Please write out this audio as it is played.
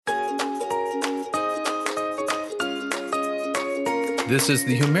This is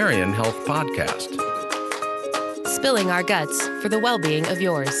the Humarian Health Podcast. Spilling our guts for the well-being of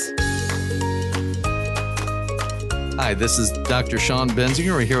yours. Hi, this is Dr. Sean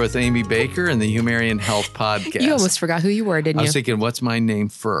Benzinger. We're here with Amy Baker in the Humarian Health Podcast. You almost forgot who you were, didn't you? I was thinking, what's my name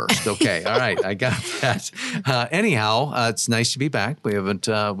first? Okay, all right, I got that. Anyhow, it's nice to be back. We haven't,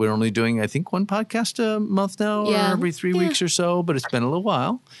 we're only doing, I think, one podcast a month now, or every 3 weeks or so, but it's been a little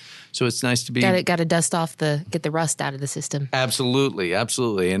while. So it's nice to be... Got to dust off get the rust out of the system. Absolutely,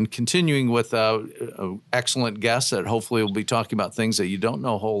 absolutely. And continuing with excellent guests that hopefully will be talking about things that you don't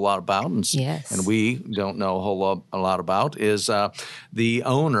know a whole lot about, and we don't know a lot about, is the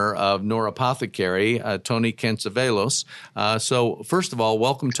owner of Nora Apothecary, Tony Casavelos. So first of all,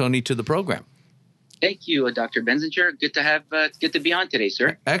 welcome, Tony, to the program. Thank you, Dr. Benzinger. Good to be on today,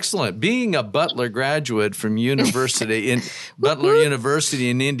 sir. Excellent. Being a Butler graduate from Butler University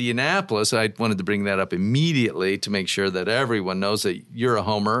in Indianapolis, I wanted to bring that up immediately to make sure that everyone knows that you're a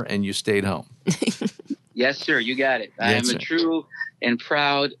homer and you stayed home. Yes, sir. You got it. I am a true and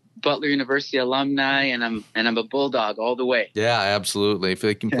proud Butler University alumni, and I'm a Bulldog all the way. Yeah, absolutely. If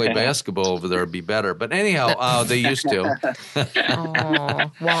they can play basketball over there, it'd be better. But anyhow, they used to.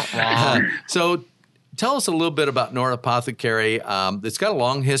 So tell us a little bit about Nora Apothecary. It's got a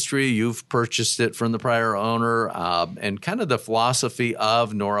long history. You've purchased it from the prior owner, and kind of the philosophy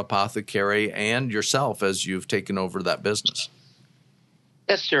of Nora Apothecary and yourself as you've taken over that business.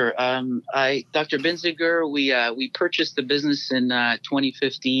 Yes, sir. Dr. Benzinger, we purchased the business in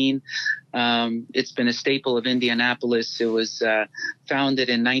 2015. It's been a staple of Indianapolis. It was founded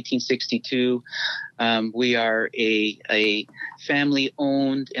in 1962. We are a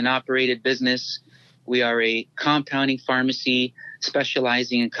family-owned and operated business. We are a compounding pharmacy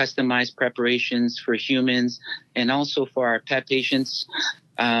specializing in customized preparations for humans and also for our pet patients.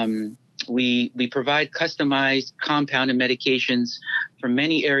 We provide customized compounded medications for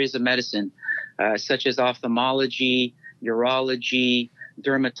many areas of medicine, such as ophthalmology, urology,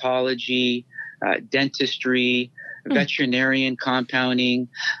 dermatology, dentistry, veterinarian compounding,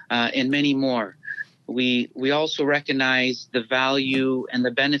 and many more. We also recognize the value and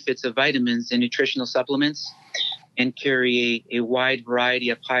the benefits of vitamins and nutritional supplements and carry a wide variety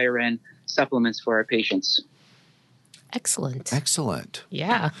of higher-end supplements for our patients. Excellent.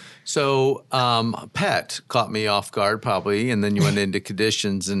 Yeah. So pet caught me off guard probably, and then you went into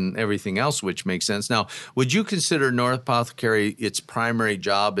conditions and everything else, which makes sense. Now, would you consider Nora Apothecary, its primary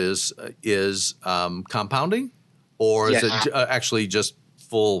job is compounding, or is it actually just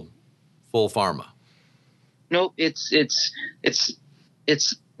full pharma? No, it's the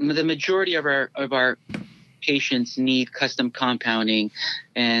majority of our patients need custom compounding,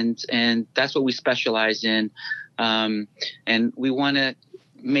 and that's what we specialize in. And we want to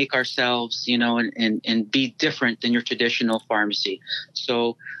make ourselves, and be different than your traditional pharmacy.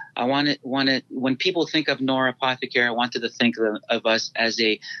 So I want to when people think of Nora Apothecary, I wanted to think of us as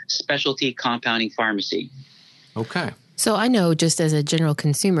a specialty compounding pharmacy. Okay. So I know, just as a general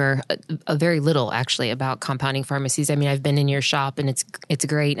consumer, a very little actually about compounding pharmacies. I mean, I've been in your shop and it's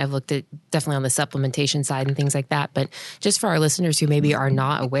great. I've looked at definitely on the supplementation side and things like that. But just for our listeners who maybe are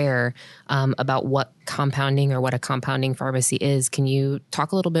not aware about what compounding or what a compounding pharmacy is, can you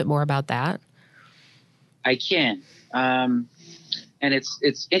talk a little bit more about that? I can. And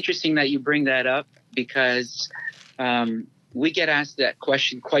it's interesting that you bring that up because we get asked that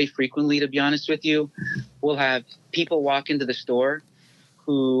question quite frequently, to be honest with you. We'll have people walk into the store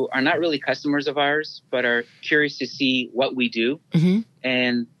who are not really customers of ours, but are curious to see what we do. Mm-hmm.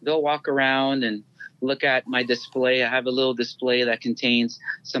 And they'll walk around and look at my display. I have a little display that contains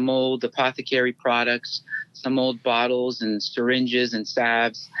some old apothecary products, some old bottles and syringes and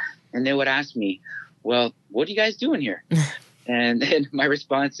salves. And they would ask me, well, what are you guys doing here? And my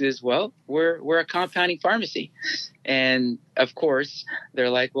response is, well, we're a compounding pharmacy. And of course, they're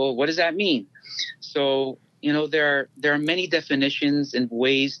like, well, what does that mean? So, there are many definitions and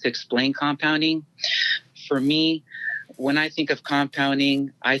ways to explain compounding. For me, when I think of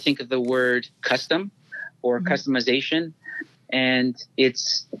compounding, I think of the word custom or customization. And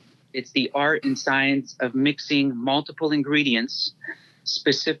it's the art and science of mixing multiple ingredients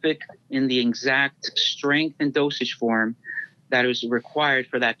specific in the exact strength and dosage form that is required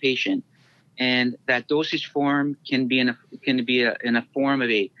for that patient. And that dosage form can be in a form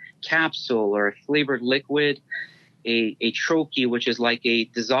of a capsule or a flavored liquid, a troche, which is like a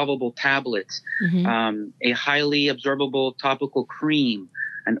dissolvable tablet, a highly absorbable topical cream,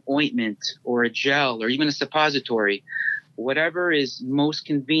 an ointment or a gel or even a suppository. Whatever is most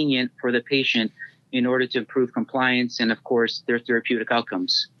convenient for the patient in order to improve compliance and, of course, their therapeutic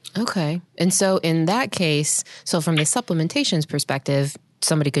outcomes. Okay. And so in that case, so from the supplementations perspective,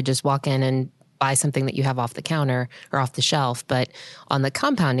 somebody could just walk in and buy something that you have off the counter or off the shelf. But on the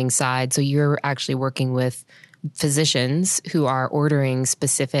compounding side, so you're actually working with physicians who are ordering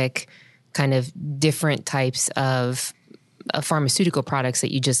specific kind of different types of pharmaceutical products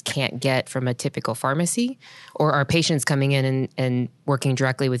that you just can't get from a typical pharmacy? Or are patients coming in and working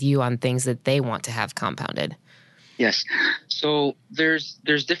directly with you on things that they want to have compounded? Yes. So there's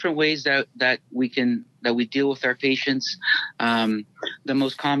different ways that we deal with our patients. The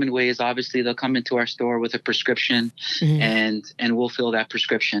most common way is obviously they'll come into our store with a prescription, and we'll fill that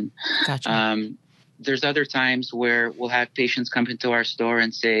prescription. Gotcha. There's other times where we'll have patients come into our store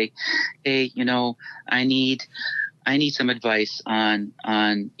and say, hey, I need some advice on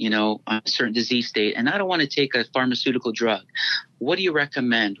a certain disease state, and I don't want to take a pharmaceutical drug. What do you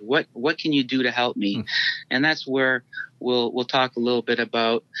recommend? What can you do to help me? And that's where we'll talk a little bit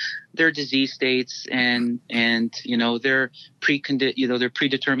about their disease states and their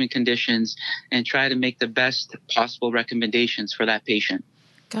predetermined conditions, and try to make the best possible recommendations for that patient.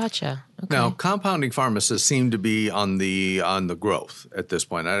 Gotcha. Okay. Now, compounding pharmacists seem to be on the growth at this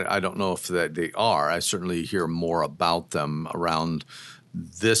point. I don't know if that they are. I certainly hear more about them around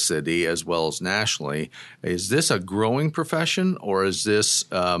this city as well as nationally. Is this a growing profession, or is this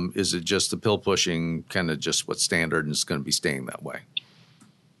is it just the pill pushing kind of just what's standard and it's going to be staying that way?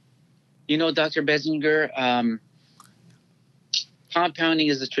 Dr. Benzinger, compounding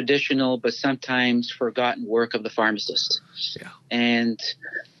is a traditional but sometimes forgotten work of the pharmacist. Yeah. And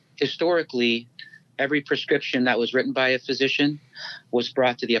historically, every prescription that was written by a physician was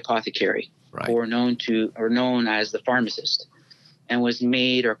brought to the apothecary, right, or known as the pharmacist, and was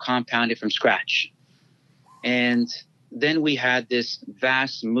made or compounded from scratch. And then we had this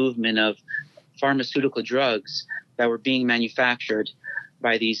vast movement of pharmaceutical drugs that were being manufactured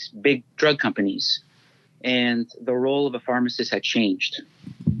by these big drug companies. And the role of a pharmacist had changed.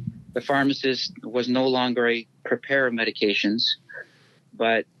 The pharmacist was no longer a preparer of medications,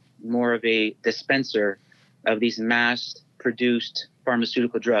 but more of a dispenser of these mass-produced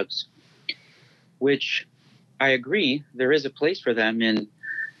pharmaceutical drugs, which I agree there is a place for them in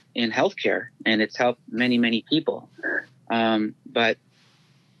healthcare, and it's helped many, many people. But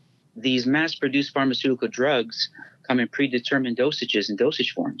these mass-produced pharmaceutical drugs come in predetermined dosages and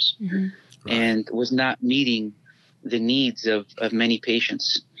dosage forms. Mm-hmm. Right. And was not meeting the needs of many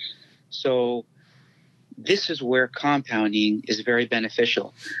patients. So this is where compounding is very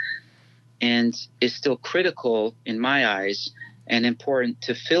beneficial and is still critical in my eyes, and important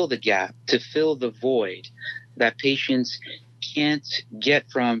to fill the gap, to fill the void that patients can't get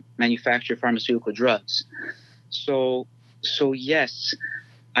from manufactured pharmaceutical drugs. So yes,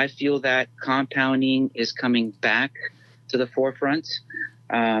 I feel that compounding is coming back to the forefront.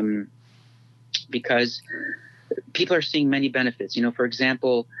 Because people are seeing many benefits. For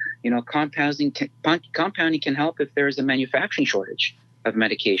example, compounding can help if there is a manufacturing shortage of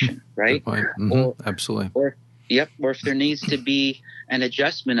medication, right? Mm-hmm. Absolutely. Or if there needs to be an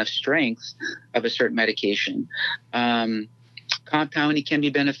adjustment of strength of a certain medication. Compounding can be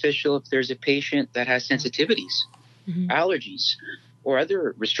beneficial if there's a patient that has sensitivities, allergies, or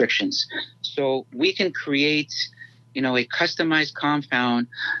other restrictions. So we can create a customized compound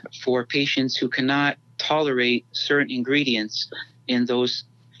for patients who cannot tolerate certain ingredients in those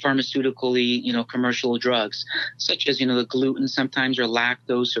pharmaceutically, commercial drugs, such as, the gluten sometimes, or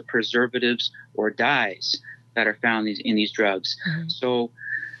lactose, or preservatives, or dyes that are found in these drugs. Mm-hmm. So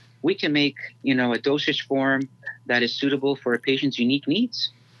we can make, a dosage form that is suitable for a patient's unique needs.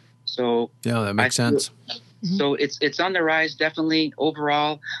 So yeah, that makes sense. So it's on the rise, definitely.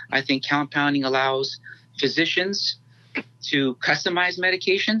 Overall, I think compounding allows physicians to customize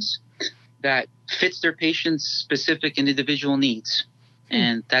medications that fits their patient's specific and individual needs.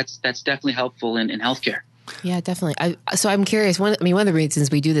 And that's definitely helpful in healthcare. Yeah, definitely. So I'm curious. One of the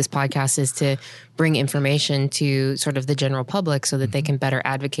reasons we do this podcast is to bring information to sort of the general public so that they can better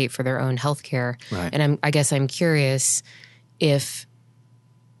advocate for their own healthcare. Right. And I guess I'm curious if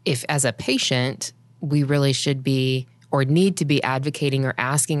as a patient, we really should be or need to be advocating or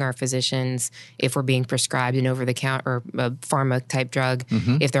asking our physicians if we're being prescribed an over-the-counter or a pharma-type drug,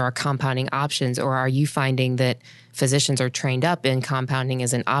 if there are compounding options, or are you finding that physicians are trained up in compounding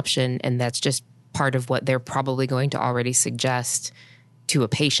as an option and that's just part of what they're probably going to already suggest to a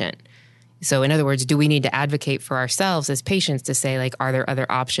patient? So in other words, do we need to advocate for ourselves as patients to say, like, are there other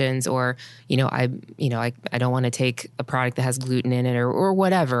options, or, I don't want to take a product that has gluten in it or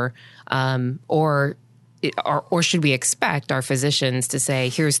whatever, or or should we expect our physicians to say,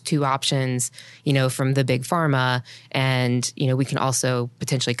 here's 2 options, from the big pharma, and, we can also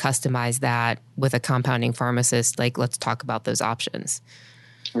potentially customize that with a compounding pharmacist? Like, let's talk about those options.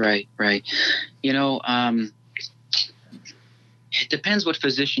 Right. It depends what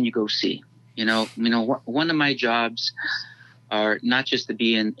physician you go see. One of my jobs are not just to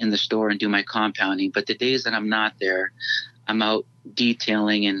be in the store and do my compounding, but the days that I'm not there, I'm out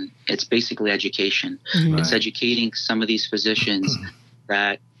detailing, and it's basically education. Mm-hmm. It's educating some of these physicians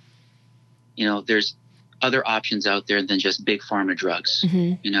that, there's other options out there than just big pharma drugs,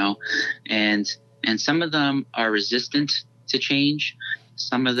 and some of them are resistant to change.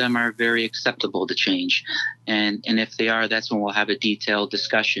 Some of them are very acceptable to change. And if they are, that's when we'll have a detailed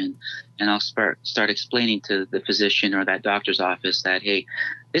discussion, and I'll start explaining to the physician or that doctor's office that, hey,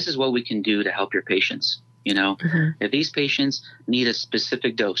 this is what we can do to help your patients. If these patients need a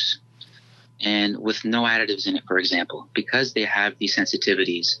specific dose and with no additives in it, for example, because they have these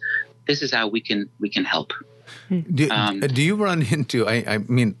sensitivities, this is how we can help. Do you run into,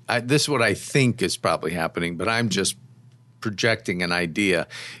 this is what I think is probably happening, but I'm just projecting an idea.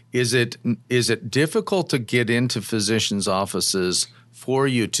 Is it difficult to get into physicians' offices for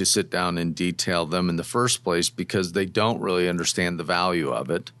you to sit down and detail them in the first place because they don't really understand the value of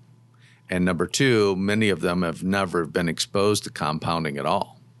it? And number 2, many of them have never been exposed to compounding at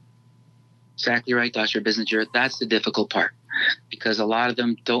all. Exactly right, Dr. Bissinger. That's the difficult part, because a lot of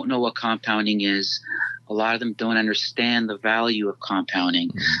them don't know what compounding is. A lot of them don't understand the value of compounding.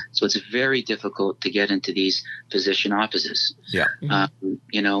 Mm-hmm. So it's very difficult to get into these physician offices. Yeah.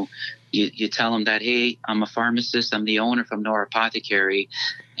 You tell them that, hey, I'm a pharmacist, I'm the owner from Nora Apothecary,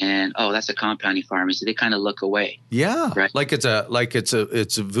 and that's a compounding pharmacy. They kind of look away. Yeah, right? like it's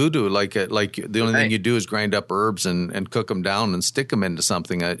a voodoo. Like the only thing you do is grind up herbs and cook them down and stick them into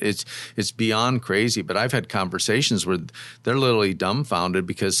something. It's beyond crazy. But I've had conversations where they're literally dumbfounded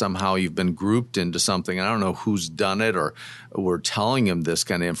because somehow you've been grouped into something. I don't know who's done it or we're telling them this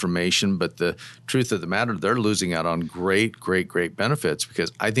kind of information. But the truth of the matter, they're losing out on great benefits,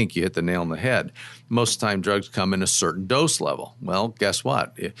 because I think you hit the nail on the head. Most of the time, drugs come in a certain dose level. Well, guess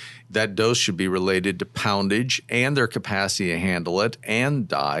what? That dose should be related to poundage and their capacity to handle it, and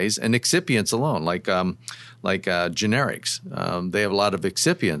dyes and excipients alone, like generics. They have a lot of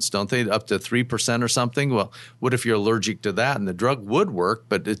excipients, don't they? Up to 3% or something. Well, what if you're allergic to that? And the drug would work,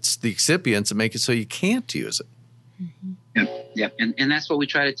 but it's the excipients that make it so you can't use it. Mm-hmm. Yep. And that's what we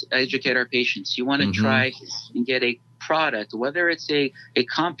try to educate our patients. You want to try and get a product, whether it's a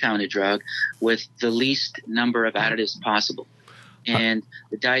compounded drug, with the least number of additives possible. And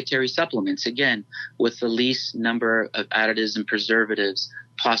the dietary supplements, again, with the least number of additives and preservatives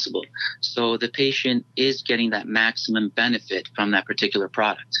possible. So the patient is getting that maximum benefit from that particular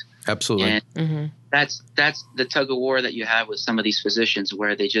product. Absolutely. And that's the tug of war that you have with some of these physicians,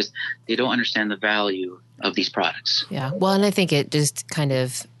 where they don't understand the value of these products. Yeah. Well, and I think it just kind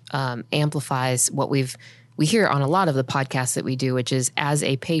of amplifies what we hear on a lot of the podcasts that we do, which is, as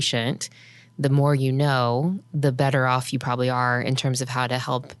a patient, the more you know, the better off you probably are in terms of how to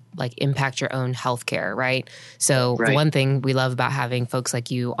help impact your own healthcare, right? So the one thing we love about having folks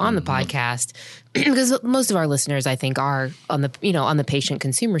like you on the podcast, because most of our listeners, I think, are on the patient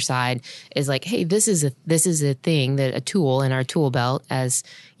consumer side, is like, hey, this is a thing, that a tool in our tool belt as,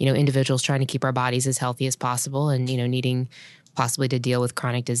 individuals trying to keep our bodies as healthy as possible, and, needing possibly to deal with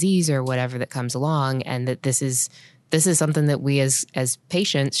chronic disease or whatever that comes along, and that this is something that we as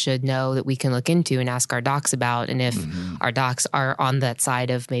patients should know that we can look into and ask our docs about. And if our docs are on that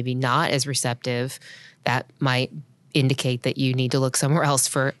side of maybe not as receptive, that might indicate that you need to look somewhere else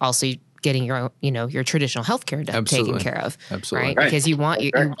for also getting your your traditional healthcare taken care of. Absolutely. Right? Because you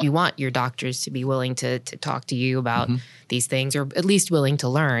want your doctors to be willing to talk to you about these things, or at least willing to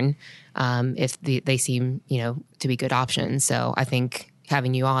learn if they seem to be good options. So I think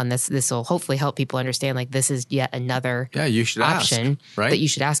having you on, this will hopefully help people understand, this is yet another option that you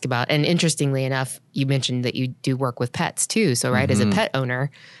should ask about. And interestingly enough, you mentioned that you do work with pets too. So as a pet owner,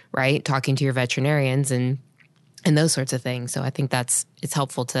 right, talking to your veterinarians and those sorts of things. So I think it's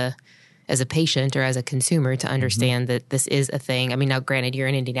helpful to, as a patient or as a consumer, to understand that this is a thing. I mean, now granted, you're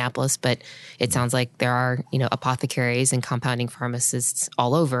in Indianapolis, but it sounds like there are, apothecaries and compounding pharmacists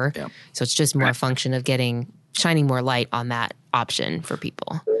all over. Yeah. So it's just more a function of shining more light on that option for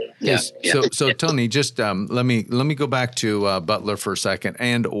people. Yes. Yeah. So Tony, just let me go back to Butler for a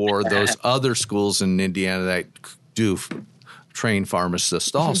second, or those other schools in Indiana that do train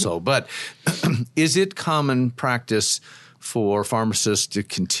pharmacists also. But is it common practice for pharmacists to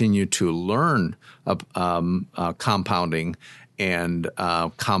continue to learn compounding and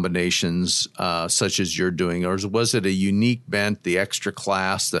combinations such as you're doing, or was it a unique bent, the extra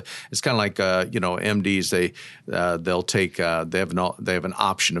class? It's kind of like MDs. They'll take they have an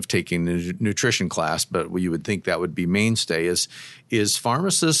option of taking the nutrition class, but you would think that would be mainstay. Is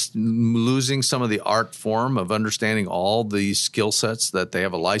pharmacists losing some of the art form of understanding all the skill sets that they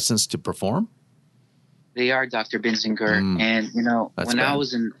have a license to perform? They are, Dr. Benzinger. And, That's when bad. I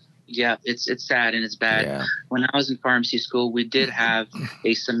was in, it's sad and it's bad. Yeah. When I was in pharmacy school, we did have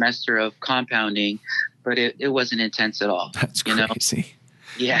a semester of compounding, but it wasn't intense at all. That's crazy.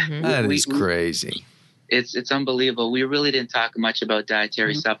 Yeah. That is crazy. It's unbelievable. We really didn't talk much about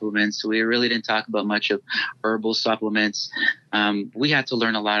dietary supplements. We really didn't talk about much of herbal supplements. We had to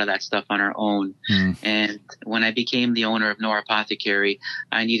learn a lot of that stuff on our own. And when I became the owner of Nora Apothecary,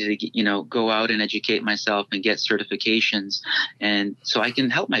 I needed to, go out and educate myself and get certifications. And so I can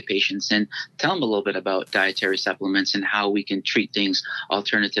help my patients and tell them a little bit about dietary supplements and how we can treat things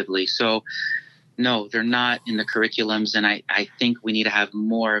alternatively. So no, they're not in the curriculums, and I think we need to have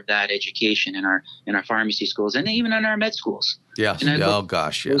more of that education in our pharmacy schools and even in our med schools. Yeah. Oh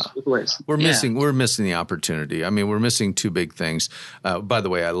gosh, yeah. We're missing the opportunity. I mean, we're missing two big things. By the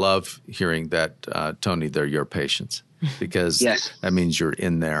way, I love hearing that, Tony, they're your patients, because that means you're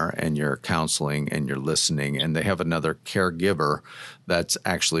in there and you're counseling and you're listening, and they have another caregiver that's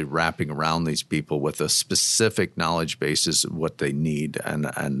actually wrapping around these people with a specific knowledge basis of what they need.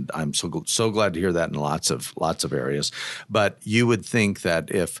 And I'm so glad to hear that in lots of areas. But you would think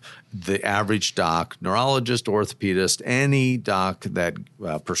that if the average doc, neurologist, orthopedist, any doc that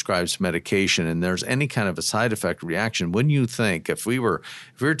prescribes medication, and there's any kind of a side effect reaction, wouldn't you think if we were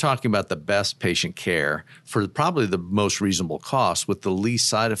talking about the best patient care for probably the most reasonable cost with the least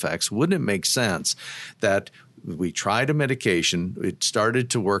side effects, wouldn't it make sense that we tried a medication, it started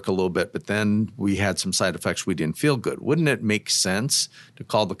to work a little bit, but then we had some side effects, we didn't feel good? Wouldn't it make sense to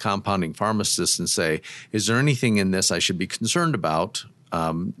call the compounding pharmacist and say, is there anything in this I should be concerned about,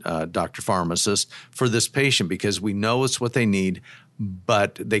 Dr. Pharmacist, for this patient? Because we know it's what they need,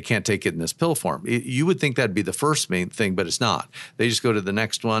 but they can't take it in this pill form. You would think that'd be the first main thing, but it's not. They just go to the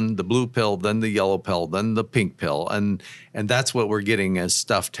next one, the blue pill, then the yellow pill, then the pink pill. And that's what we're getting as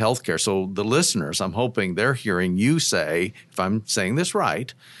stuffed healthcare. So the listeners, I'm hoping they're hearing you say, if I'm saying this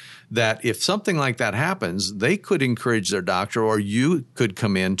right, that if something like that happens, they could encourage their doctor, or you could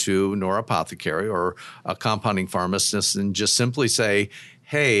come into Nora Apothecary or a compounding pharmacist and just simply say,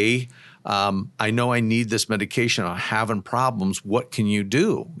 hey, I know I need this medication. I'm having problems. What can you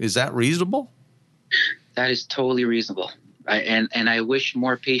do? Is that reasonable? That is totally reasonable. And I wish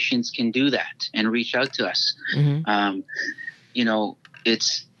more patients can do that and reach out to us.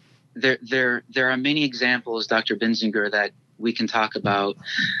 It's there are many examples, Dr. Benzinger, that we can talk about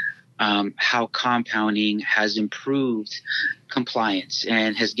how compounding has improved compliance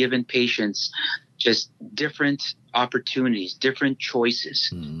and has given patients just different opportunities, different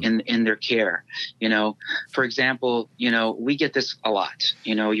choices in their care. For example, we get this a lot.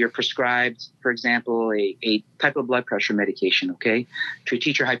 You're prescribed, for example, a type of blood pressure medication, to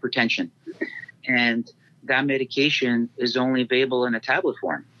treat your hypertension. And that medication is only available in a tablet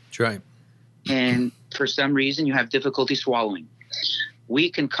form. That's right. And for some reason, you have difficulty swallowing. We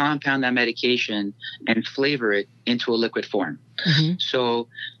can compound that medication and flavor it into a liquid form. So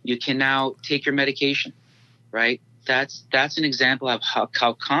you can now take your medication, right? That's an example of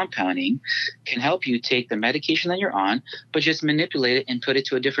how compounding can help you take the medication that you're on, but just manipulate it and put it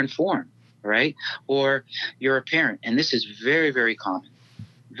to a different form, right? Or you're a parent, and this is very, very common.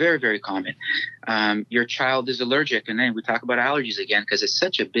 Very, very common. Your child is allergic, and then we talk about allergies again because it's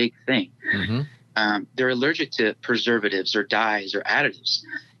such a big thing. They're allergic to preservatives or dyes or additives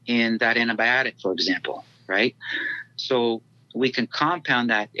in that antibiotic, for example, right? So we can compound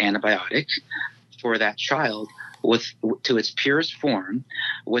that antibiotic for that child to its purest form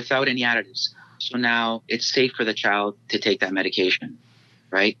without any additives. So now it's safe for the child to take that medication,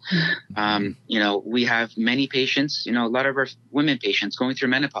 right? We have many patients, a lot of our women patients going through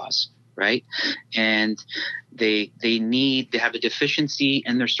menopause, right? And they have a deficiency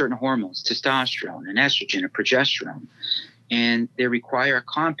in their certain hormones, testosterone and estrogen or progesterone, and they require a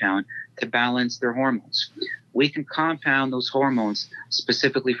compound to balance their hormones. We can compound those hormones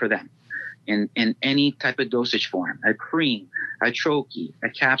specifically for them in any type of dosage form, a cream, a troche, a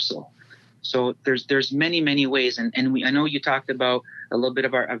capsule. So there's many, many ways. And I know you talked about a little bit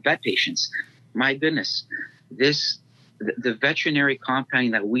of our vet patients. My goodness, the veterinary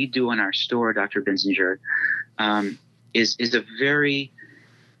compounding that we do in our store, Dr. Benzinger, is a very,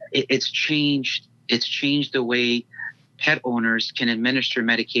 it's changed the way pet owners can administer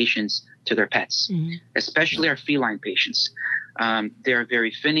medications to their pets, especially our feline patients. They're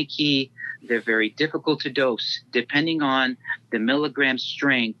very finicky. They're very difficult to dose. Depending on the milligram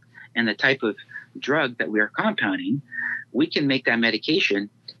strength and the type of drug that we are compounding, we can make that medication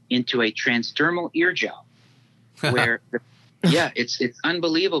into a transdermal ear gel where it's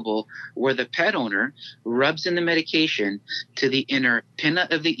unbelievable, where the pet owner rubs in the medication to the inner pinna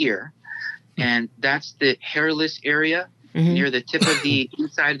of the ear, and that's the hairless area near the tip of the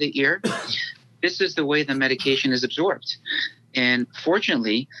inside of the ear. This is the way the medication is absorbed. And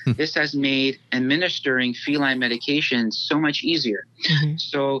fortunately, this has made administering feline medication so much easier.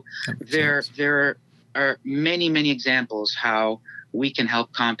 So there are many, many examples how we can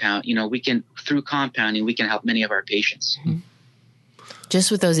help compound. Through compounding, we can help many of our patients.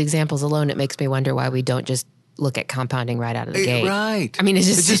 Just with those examples alone, it makes me wonder why we don't just look at compounding right out of the gate. Right. I mean, it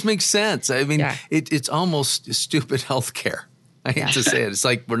just makes sense. I mean, it's almost stupid healthcare. I hate to say it. It's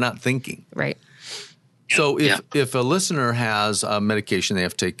like we're not thinking. Right. So if a listener has a medication they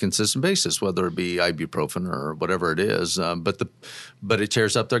have to take consistent basis, whether it be ibuprofen or whatever it is, but it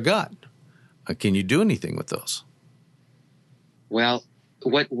tears up their gut, can you do anything with those? Well,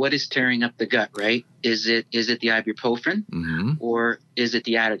 what is tearing up the gut, right? Is it the ibuprofen or is it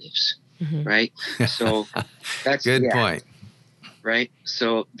the additives, right? So that's good point. Right.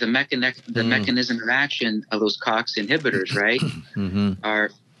 So the mechanism of action of those COX inhibitors, right,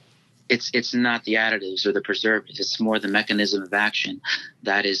 are it's not the additives or the preservatives. It's more the mechanism of action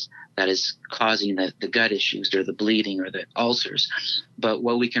that is causing the gut issues or the bleeding or the ulcers. But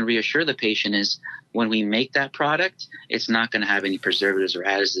what we can reassure the patient is when we make that product, it's not going to have any preservatives or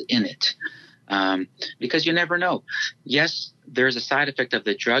additives in it. Because you never know. Yes, there's a side effect of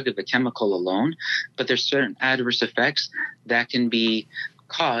the drug, of the chemical alone, but there's certain adverse effects that can be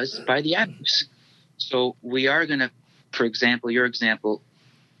caused by the additives. So we are going to, for example, your example,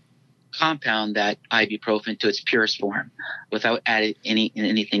 compound that ibuprofen to its purest form without adding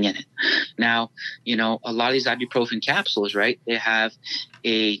anything in it. Now, a lot of these ibuprofen capsules, right, they have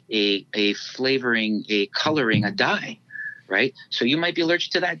a flavoring, a coloring, a dye, right? So you might be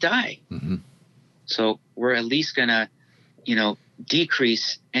allergic to that dye. So we're at least going to,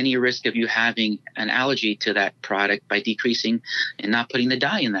 decrease any risk of you having an allergy to that product by decreasing and not putting the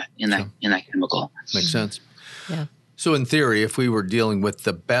dye in that chemical. Makes sense. Yeah. So in theory, if we were dealing with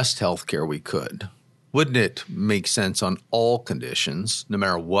the best healthcare we could, wouldn't it make sense on all conditions, no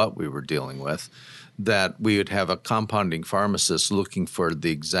matter what we were dealing with, that we would have a compounding pharmacist looking for the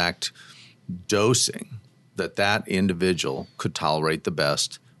exact dosing that individual could tolerate the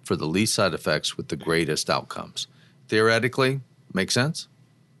best for the least side effects with the greatest outcomes? Theoretically, make sense?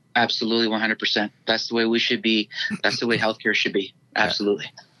 Absolutely, 100%. That's the way we should be. That's the way healthcare should be.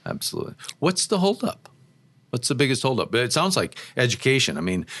 Absolutely. Absolutely. What's the holdup? What's the biggest holdup? It sounds like education. I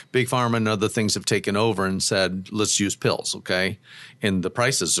mean, Big Pharma and other things have taken over and said, let's use pills, okay? And the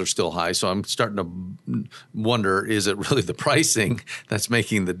prices are still high. So I'm starting to wonder, is it really the pricing that's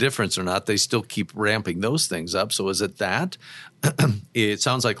making the difference or not? They still keep ramping those things up. So is it that? It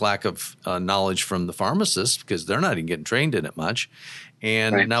sounds like lack of knowledge from the pharmacists because they're not even getting trained in it much.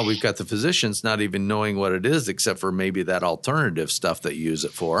 And now we've got the physicians not even knowing what it is except for maybe that alternative stuff that you use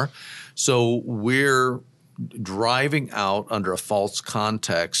it for. So we're driving out under a false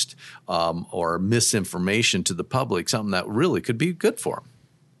context or misinformation to the public, something that really could be good for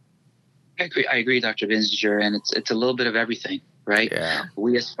them. I agree, Dr. Binziger, and it's a little bit of everything, right? Yeah.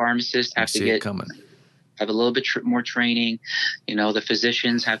 We as pharmacists have to have a little bit more training. The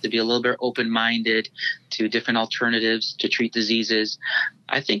physicians have to be a little bit open-minded to different alternatives to treat diseases.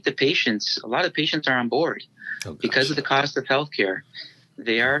 I think a lot of patients are on board because of the cost of healthcare.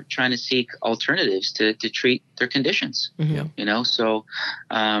 They are trying to seek alternatives to treat their conditions, So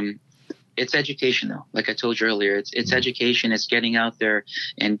it's education, though. Like I told you earlier, it's education. It's getting out there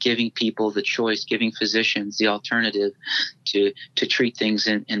and giving people the choice, giving physicians the alternative to treat things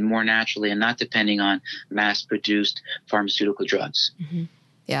in more naturally and not depending on mass-produced pharmaceutical drugs.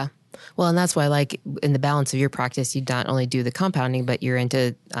 Yeah. Well, and that's why, like, in the balance of your practice, you not only do the compounding, but you're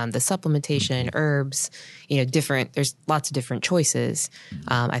into the supplementation, herbs, there's lots of different choices.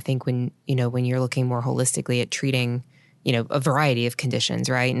 I think when you're looking more holistically at treating, a variety of conditions,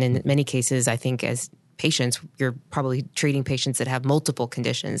 right? And in many cases, I think as patients, you're probably treating patients that have multiple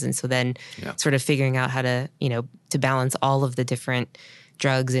conditions. And so then sort of figuring out how to, to balance all of the different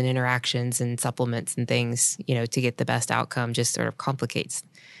drugs and interactions and supplements and things, to get the best outcome just sort of complicates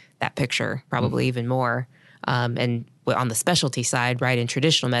that picture probably even more. And on the specialty side, right, in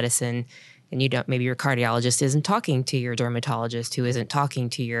traditional medicine, and maybe your cardiologist isn't talking to your dermatologist, who isn't talking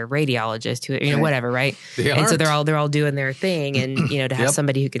to your radiologist, who whatever, right? So they're all doing their thing, and to have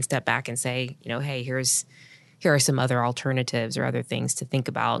somebody who can step back and say, hey, here's here are some other alternatives or other things to think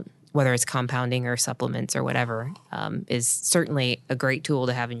about, whether it's compounding or supplements or whatever, is certainly a great tool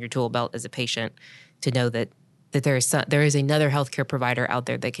to have in your tool belt as a patient, to know that there is another healthcare provider out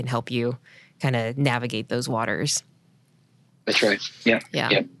there that can help you kind of navigate those waters. That's right. Yeah.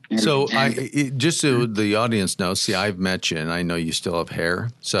 So just so the audience knows, see, I've met you, and I know you still have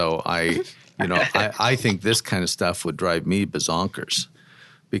hair. So I think this kind of stuff would drive me bazonkers,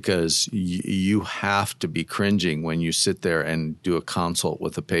 because you have to be cringing when you sit there and do a consult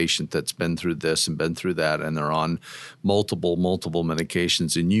with a patient that's been through this and been through that, and they're on multiple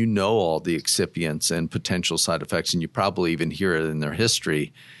medications, and you know all the excipients and potential side effects, and you probably even hear it in their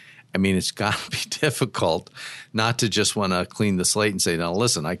history. I mean, it's got to be difficult not to just want to clean the slate and say, now,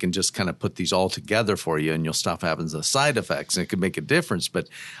 listen, I can just kind of put these all together for you and you'll stop having the side effects, and it could make a difference. But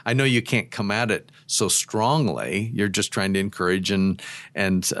I know you can't come at it so strongly. You're just trying to encourage and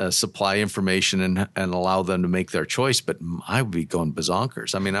supply information and allow them to make their choice. But I would be going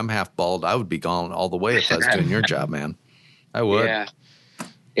bazonkers. I mean, I'm half bald. I would be gone all the way if I was doing your job, man. I would. Yeah.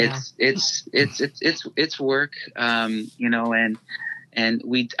 It's work, and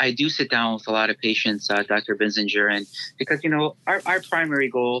I do sit down with a lot of patients, Dr. Benzinger, and because, our primary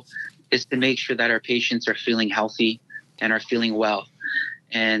goal is to make sure that our patients are feeling healthy and are feeling well.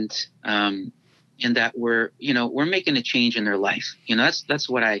 And that we're making a change in their life. That's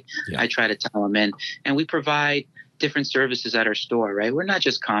what I try to tell them. And we provide different services at our store, right? We're not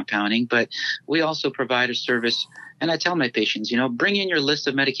just compounding, but we also provide a service. And I tell my patients, bring in your list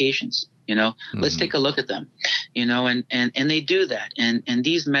of medications. Let's take a look at them, and they do that. And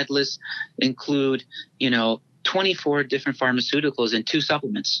these med lists include, 24 different pharmaceuticals and 2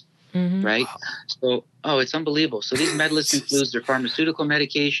 supplements, right? So, it's unbelievable. So these med lists includes their pharmaceutical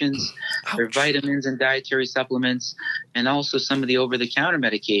medications, their vitamins and dietary supplements, and also some of the over-the-counter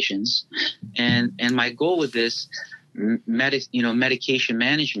medications. And my goal with this, medication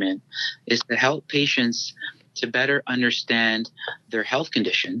management, is to help patients to better understand their health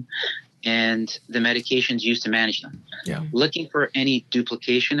condition and the medications used to manage them. Yeah. Looking for any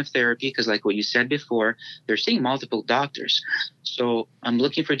duplication of therapy, because like what you said before, they're seeing multiple doctors. So I'm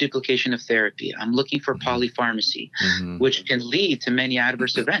looking for duplication of therapy. I'm looking for polypharmacy, which can lead to many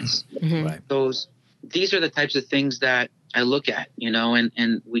adverse events. Right. These are the types of things that I look at,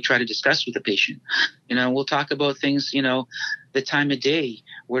 and we try to discuss with the patient. We'll talk about things, the time of day,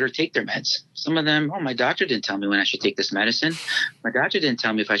 where to take their meds. Some of them, my doctor didn't tell me when I should take this medicine. My doctor didn't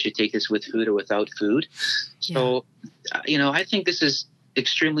tell me if I should take this with food or without food. So, I think this is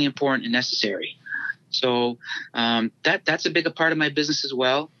extremely important and necessary. So that's a bigger part of my business as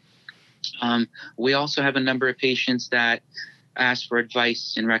well. We also have a number of patients that ask for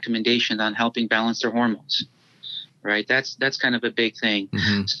advice and recommendations on helping balance their hormones. Right. That's kind of a big thing.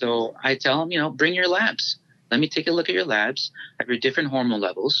 So I tell them, bring your labs. Let me take a look at your labs, at your different hormone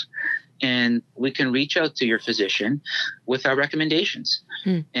levels, and we can reach out to your physician with our recommendations.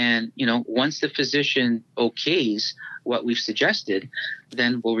 And, once the physician okays what we've suggested,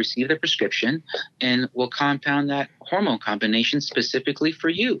 then we'll receive the prescription and we'll compound that hormone combination specifically for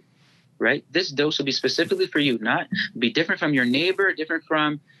you. Right. This dose will be specifically for you, not be different from your neighbor, different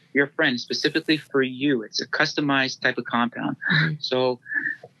from your friend, specifically for you. It's a customized type of compound. So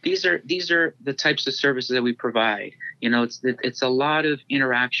these are the types of services that we provide. It's a lot of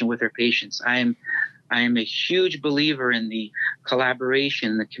interaction with our patients. I am a huge believer in the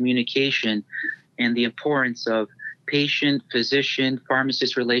collaboration, the communication, and the importance of patient, physician,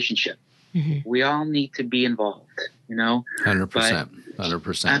 pharmacist relationship. We all need to be involved,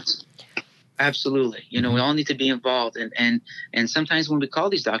 100%. Absolutely. We all need to be involved. And sometimes when we call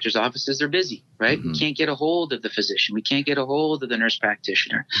these doctors' offices, they're busy, right? We can't get a hold of the physician. We can't get a hold of the nurse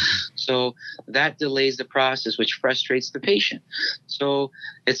practitioner. So that delays the process, which frustrates the patient. So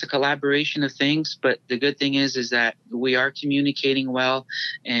it's a collaboration of things. But the good thing is that we are communicating well.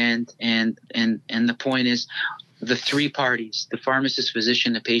 And the point is the 3 parties, the pharmacist,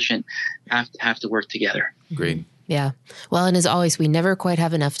 physician, the patient, have to work together. Great. Yeah. Well, and as always, we never quite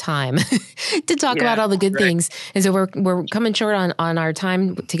have enough time to talk about all the good things. And so we're coming short on our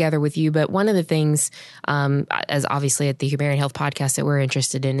time together with you. But one of the things, as obviously at the Humarian Health Podcast, that we're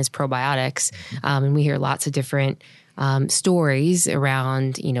interested in is probiotics. And we hear lots of different stories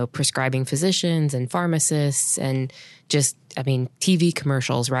around, prescribing physicians and pharmacists and just, TV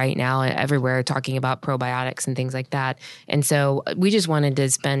commercials right now everywhere talking about probiotics and things like that. And so we just wanted to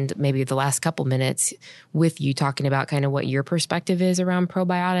spend maybe the last couple minutes with you talking about kind of what your perspective is around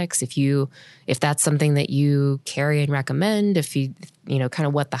probiotics. If that's something that you carry and recommend, if you kind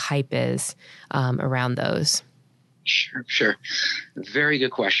of what the hype is around those. Sure. Very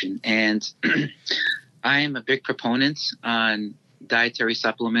good question. And I am a big proponent on dietary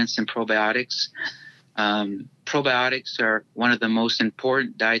supplements and probiotics. Probiotics are one of the most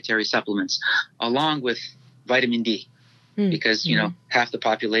important dietary supplements, along with vitamin D, because half the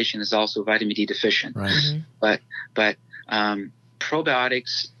population is also vitamin D deficient. Right. But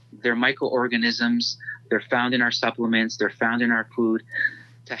probiotics, they're microorganisms. They're found in our supplements. They're found in our food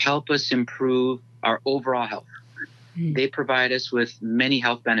to help us improve our overall health. They provide us with many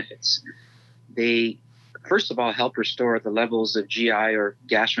health benefits. They, first of all, help restore the levels of GI or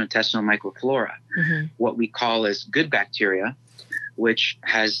gastrointestinal microflora, what we call as good bacteria, which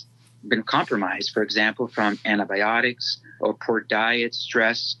has been compromised, for example, from antibiotics or poor diet,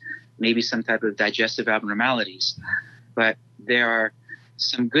 stress, maybe some type of digestive abnormalities. But there are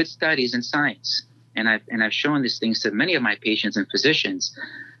some good studies in science, and I've shown these things to many of my patients and physicians,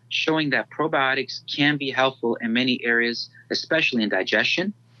 showing that probiotics can be helpful in many areas, especially in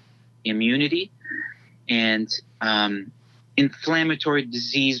digestion, immunity, and inflammatory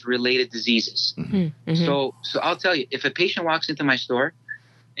disease-related diseases. So I'll tell you, if a patient walks into my store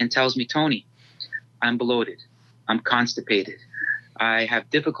and tells me, Tony, I'm bloated, I'm constipated, I have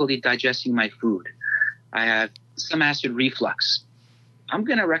difficulty digesting my food, I have some acid reflux, I'm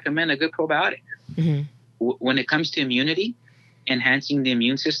going to recommend a good probiotic. When it comes to immunity, enhancing the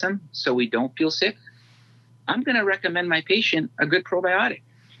immune system so we don't feel sick, I'm going to recommend my patient a good probiotic.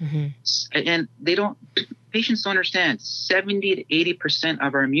 And patients don't understand 70 to 80%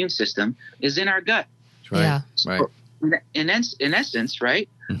 of our immune system is in our gut. Right. Yeah. So in essence, right,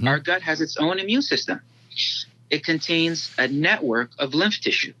 our gut has its own immune system. It contains a network of lymph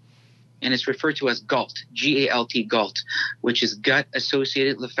tissue, and it's referred to as GALT, G-A-L-T, GALT, which is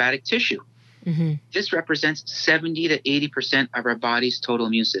gut-associated lymphatic tissue. This represents 70 to 80% of our body's total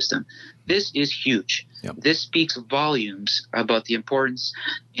immune system. This is huge. Yep. This speaks volumes about the importance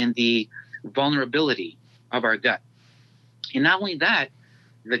and the vulnerability of our gut. And not only that,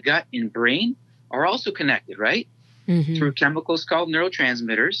 the gut and brain are also connected, right? Through chemicals called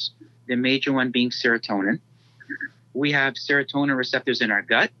neurotransmitters, the major one being serotonin. We have serotonin receptors in our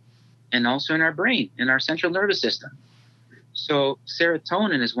gut and also in our brain, in our central nervous system. So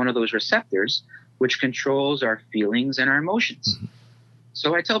serotonin is one of those receptors which controls our feelings and our emotions.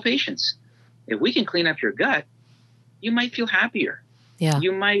 So I tell patients, if we can clean up your gut, you might feel happier. Yeah.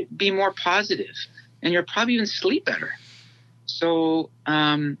 You might be more positive, and you'll probably even sleep better. So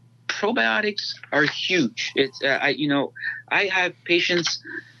probiotics are huge. It's I have patients,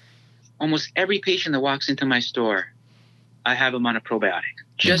 almost every patient that walks into my store, I have them on a probiotic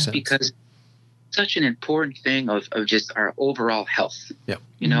just because such an important thing of just our overall health. Yeah.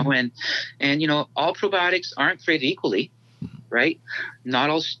 And all probiotics aren't created equally, right? Not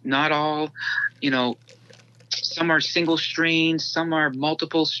all, some are single strains, some are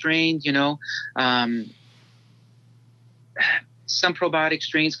multiple strains, some probiotic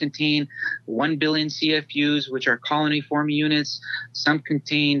strains contain 1 billion CFUs, which are colony forming units. Some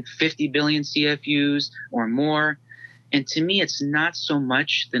contain 50 billion CFUs or more. And to me, it's not so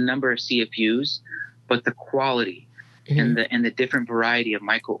much the number of CFUs, but the quality and the different variety of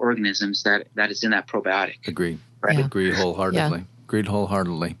microorganisms that is in that probiotic. Agreed. Right? Yeah. Agreed wholeheartedly. Yeah. Agreed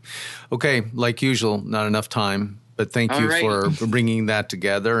wholeheartedly. Okay, like usual, not enough time, but thank you for bringing that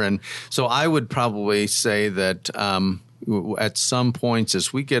together. And so I would probably say that at some points,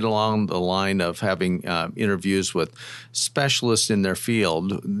 as we get along the line of having interviews with specialists in their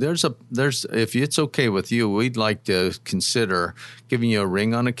field, there's if it's okay with you, we'd like to consider giving you a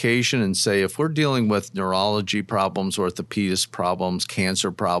ring on occasion and say, if we're dealing with neurology problems, orthopedics problems,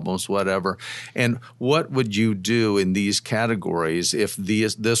 cancer problems, whatever, and what would you do in these categories if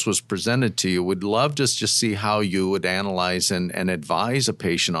this was presented to you? We'd love to just see how you would analyze and advise a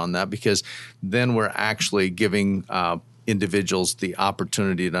patient on that, because then we're actually giving individuals the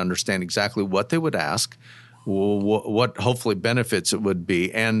opportunity to understand exactly what they would ask, what hopefully benefits it would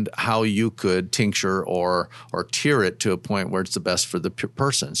be, and how you could tincture or tier it to a point where it's the best for the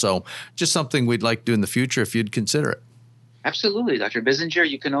person. So just something we'd like to do in the future if you'd consider it. Absolutely, Dr. Bissinger.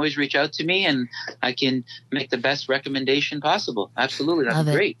 You can always reach out to me and I can make the best recommendation possible. Absolutely. That'd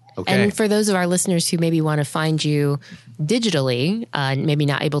be great. Okay. And for those of our listeners who maybe want to find you digitally, maybe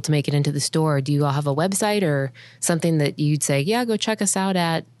not able to make it into the store, do you all have a website or something that you'd say, yeah, go check us out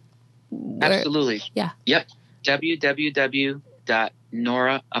at? Absolutely. Yeah. Yep.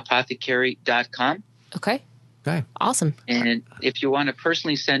 www.noraapothecary.com. Okay. Awesome. And if you want to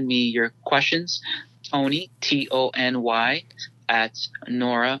personally send me your questions, Tony, Tony,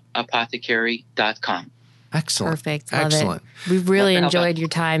 @noraapothecary.com. Excellent. Perfect. Love Excellent. it. We really enjoyed your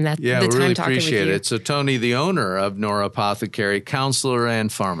time. That's yeah, the we time really talking appreciate with you. it. So, Tony, the owner of Nora Apothecary, counselor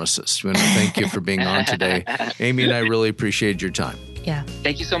and pharmacist, we want to thank you for being on today. Amy and I really appreciate your time. Yeah.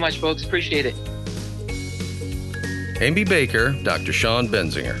 Thank you so much, folks. Appreciate it. Amy Baker, Dr. Sean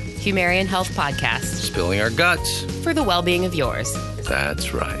Benzinger. Humarian Health Podcast. Spilling our guts. For the well-being of yours.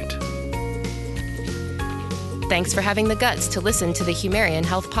 That's right. Thanks for having the guts to listen to the Humarian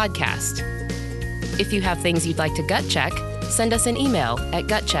Health Podcast. If you have things you'd like to gut check, send us an email at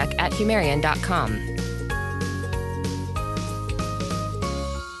gutcheck@humarian.com.